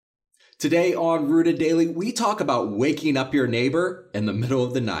Today on Rooted Daily, we talk about waking up your neighbor in the middle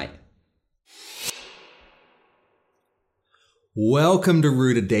of the night. Welcome to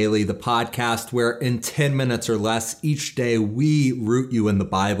Rooted Daily, the podcast where in 10 minutes or less each day we root you in the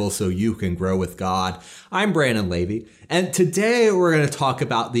Bible so you can grow with God. I'm Brandon Levy, and today we're going to talk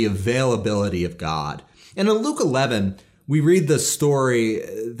about the availability of God. And in Luke 11, we read the story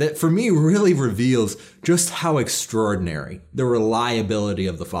that for me really reveals just how extraordinary the reliability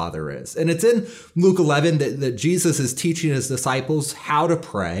of the Father is. And it's in Luke 11 that Jesus is teaching his disciples how to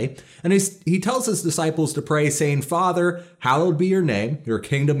pray. And he tells his disciples to pray saying, "Father, hallowed be your name, your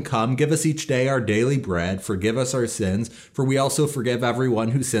kingdom come, give us each day our daily bread, forgive us our sins, for we also forgive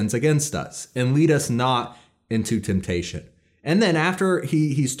everyone who sins against us, and lead us not into temptation." And then after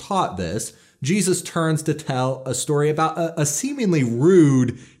he's taught this, Jesus turns to tell a story about a seemingly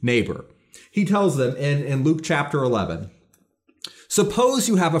rude neighbor. He tells them in Luke chapter 11, "Suppose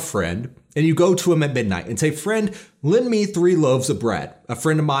you have a friend and you go to him at midnight and say, 'Friend, lend me 3 loaves of bread. A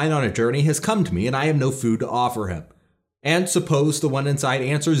friend of mine on a journey has come to me and I have no food to offer him.' And suppose the one inside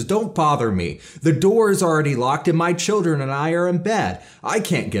answers, 'Don't bother me. The door is already locked and my children and I are in bed. I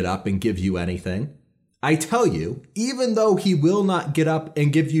can't get up and give you anything.' I tell you, even though he will not get up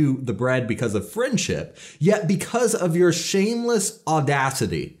and give you the bread because of friendship, yet because of your shameless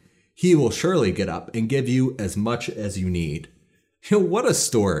audacity, he will surely get up and give you as much as you need." What a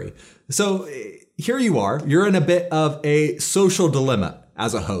story. So here you are. You're in a bit of a social dilemma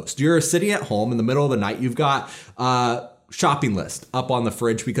as a host. You're sitting at home in the middle of the night. You've got shopping list up on the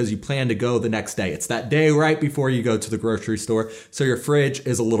fridge because you plan to go the next day. It's that day right before you go to the grocery store, so your fridge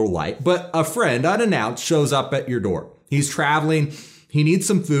is a little light. But a friend, unannounced, shows up at your door. He's traveling, he needs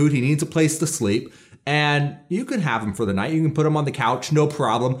some food, he needs a place to sleep, and you can have him for the night. You can put him on the couch, no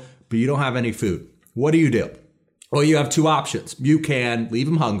problem, but you don't have any food. What do? Well, you have 2 options. You can leave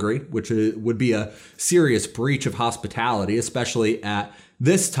him hungry, which would be a serious breach of hospitality, especially at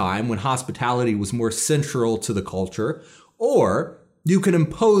this time when hospitality was more central to the culture. Or you can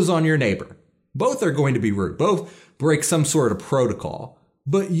impose on your neighbor. Both are going to be rude. Both break some sort of protocol.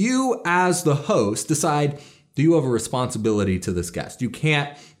 But you, as the host, decide, do you have a responsibility to this guest? You can't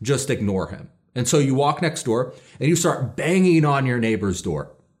just ignore him. And so you walk next door and you start banging on your neighbor's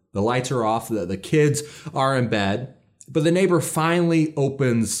door. The lights are off, the kids are in bed, but the neighbor finally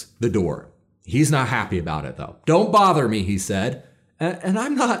opens the door. He's not happy about it, though. "Don't bother me," he said. And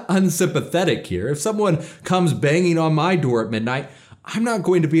I'm not unsympathetic here. If someone comes banging on my door at midnight, I'm not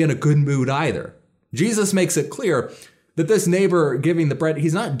going to be in a good mood either. Jesus makes it clear that this neighbor giving the bread,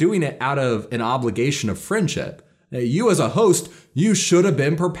 he's not doing it out of an obligation of friendship. You as a host, you should have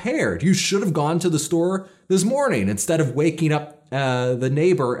been prepared. You should have gone to the store this morning instead of waking up the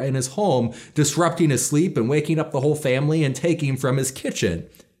neighbor in his home, disrupting his sleep and waking up the whole family and taking from his kitchen.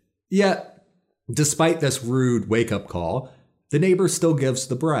 Yet, despite this rude wake-up call, the neighbor still gives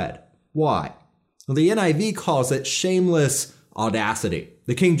the bread. Why? Well, the NIV calls it shameless audacity.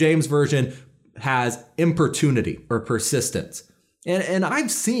 The King James Version has importunity or persistence. And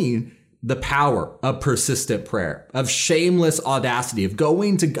I've seen the power of persistent prayer, of shameless audacity, of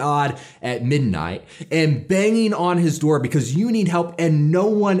going to God at midnight and banging on his door because you need help and no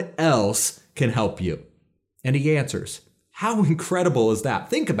one else can help you. And he answers. How incredible is that?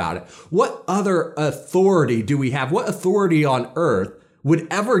 Think about it. What other authority do we have? What authority on earth would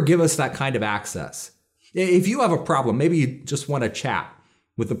ever give us that kind of access? If you have a problem, maybe you just want to chat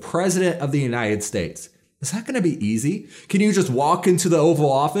with the President of the United States. Is that going to be easy? Can you just walk into the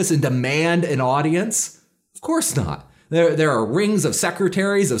Oval Office and demand an audience? Of course not. There are rings of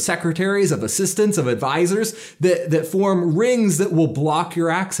secretaries, of assistants, of advisors that form rings that will block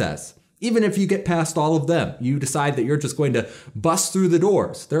your access. Even if you get past all of them, you decide that you're just going to bust through the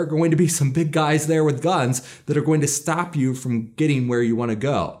doors. There are going to be some big guys there with guns that are going to stop you from getting where you want to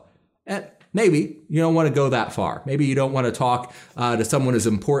go. And maybe you don't want to go that far. Maybe you don't want to talk to someone as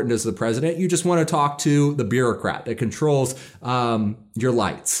important as the president. You just want to talk to the bureaucrat that controls your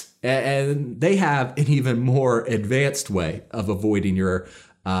lights. And they have an even more advanced way of avoiding your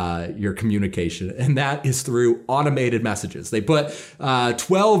communication, and that is through automated messages. They put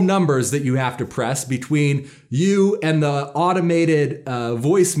 12 numbers that you have to press between you and the automated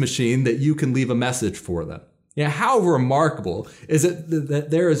voice machine that you can leave a message for them. Yeah, how remarkable is it that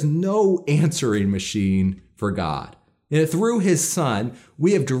there is no answering machine for God? And through his Son,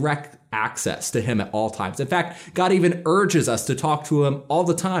 we have direct access to him at all times. In fact, God even urges us to talk to him all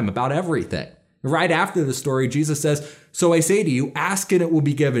the time about everything. Right after the story, Jesus says, "So I say to you, ask and it will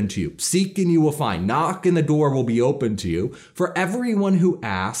be given to you. Seek and you will find. Knock and the door will be opened to you. For everyone who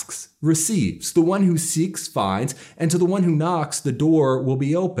asks receives. The one who seeks finds. And to the one who knocks, the door will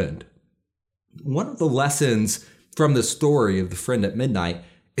be opened." One of the lessons from the story of the friend at midnight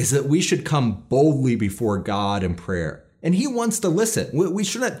is that we should come boldly before God in prayer. And he wants to listen. We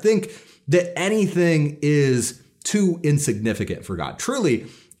shouldn't think that anything is too insignificant for God. Truly,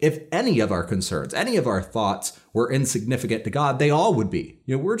 if any of our concerns, any of our thoughts were insignificant to God, they all would be.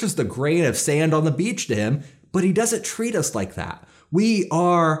 We're just a grain of sand on the beach to him, but he doesn't treat us like that. We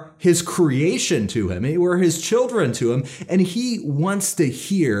are his creation to him. We're his children to him, and he wants to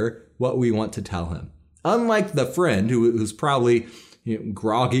hear what we want to tell him. Unlike the friend who's probably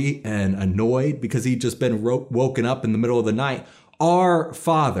groggy and annoyed because he'd just been woken up in the middle of the night, our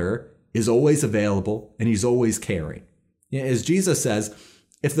Father is always available and he's always caring. As Jesus says,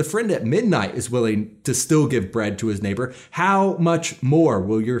 if the friend at midnight is willing to still give bread to his neighbor, how much more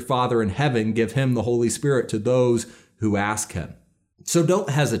will your Father in heaven give him the Holy Spirit to those who ask him? So don't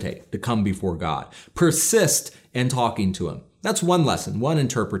hesitate to come before God. Persist in talking to him. That's one lesson, one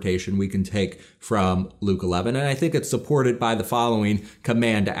interpretation we can take from Luke 11. And I think it's supported by the following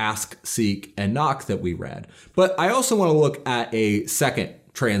command to ask, seek, and knock that we read. But I also want to look at a second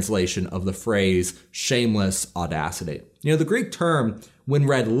translation of the phrase shameless audacity. The Greek term, when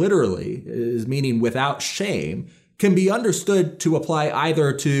read literally, is meaning without shame, can be understood to apply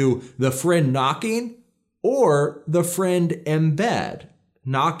either to the friend knocking or the friend in bed,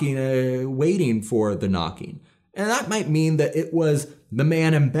 knocking, waiting for the knocking. And that might mean that it was the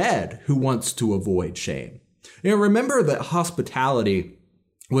man in bed who wants to avoid shame. Remember that hospitality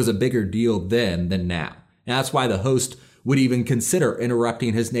was a bigger deal then than now. And that's why the host would even consider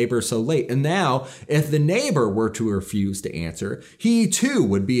interrupting his neighbor so late. And now, if the neighbor were to refuse to answer, he too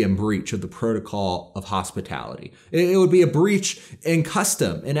would be in breach of the protocol of hospitality. It would be a breach in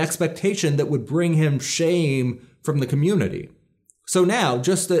custom and expectation that would bring him shame from the community. So now,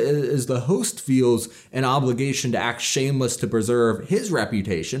 just as the host feels an obligation to act shameless to preserve his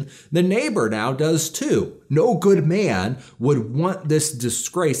reputation, the neighbor now does too. No good man would want this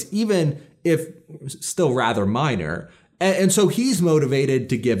disgrace, even if still rather minor. And so he's motivated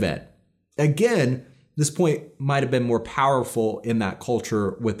to give in. Again, this point might have been more powerful in that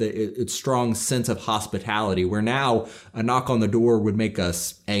culture with its strong sense of hospitality, where now a knock on the door would make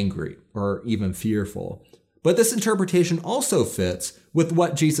us angry or even fearful. But this interpretation also fits with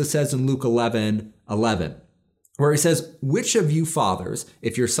what Jesus says in Luke 11:11, where he says, "Which of you fathers,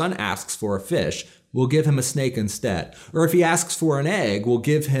 if your son asks for a fish, will give him a snake instead? Or if he asks for an egg, will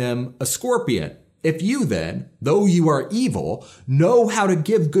give him a scorpion? If you then, though you are evil, know how to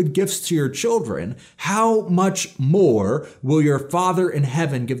give good gifts to your children, how much more will your Father in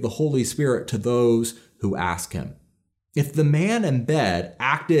heaven give the Holy Spirit to those who ask him?" If the man in bed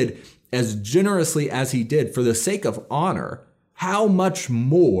acted as generously as he did for the sake of honor, how much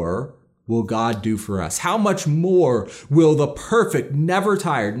more will God do for us? How much more will the perfect, never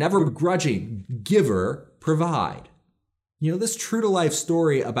tired, never grudging giver provide? This true-to-life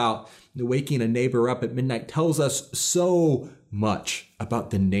story about waking a neighbor up at midnight tells us so much about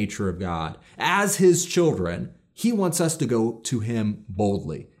the nature of God. As his children, he wants us to go to him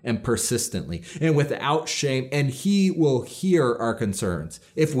boldly and persistently and without shame, and he will hear our concerns.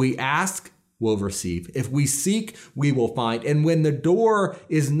 If we ask, we'll receive. If we seek, we will find. And when the door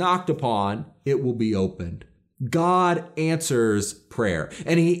is knocked upon, it will be opened. God answers prayer,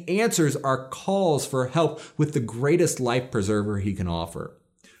 and he answers our calls for help with the greatest life preserver he can offer.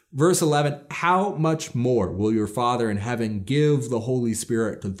 Verse 11, how much more will your Father in heaven give the Holy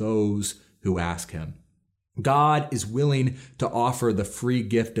Spirit to those who ask him? God is willing to offer the free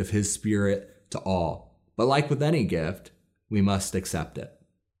gift of his Spirit to all. But like with any gift, we must accept it.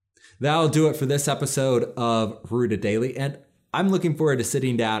 That'll do it for this episode of Rooted Daily, and I'm looking forward to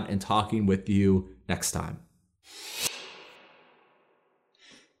sitting down and talking with you next time.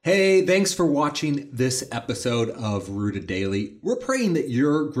 Hey, thanks for watching this episode of Rooted Daily. We're praying that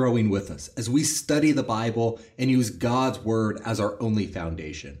you're growing with us as we study the Bible and use God's Word as our only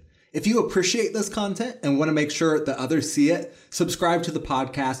foundation. If you appreciate this content and want to make sure that others see it, subscribe to the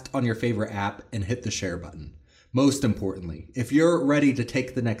podcast on your favorite app and hit the share button. Most importantly, if you're ready to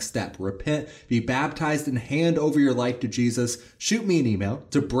take the next step, repent, be baptized, and hand over your life to Jesus, shoot me an email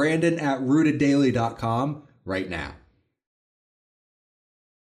to brandon@rooteddaily.com right now.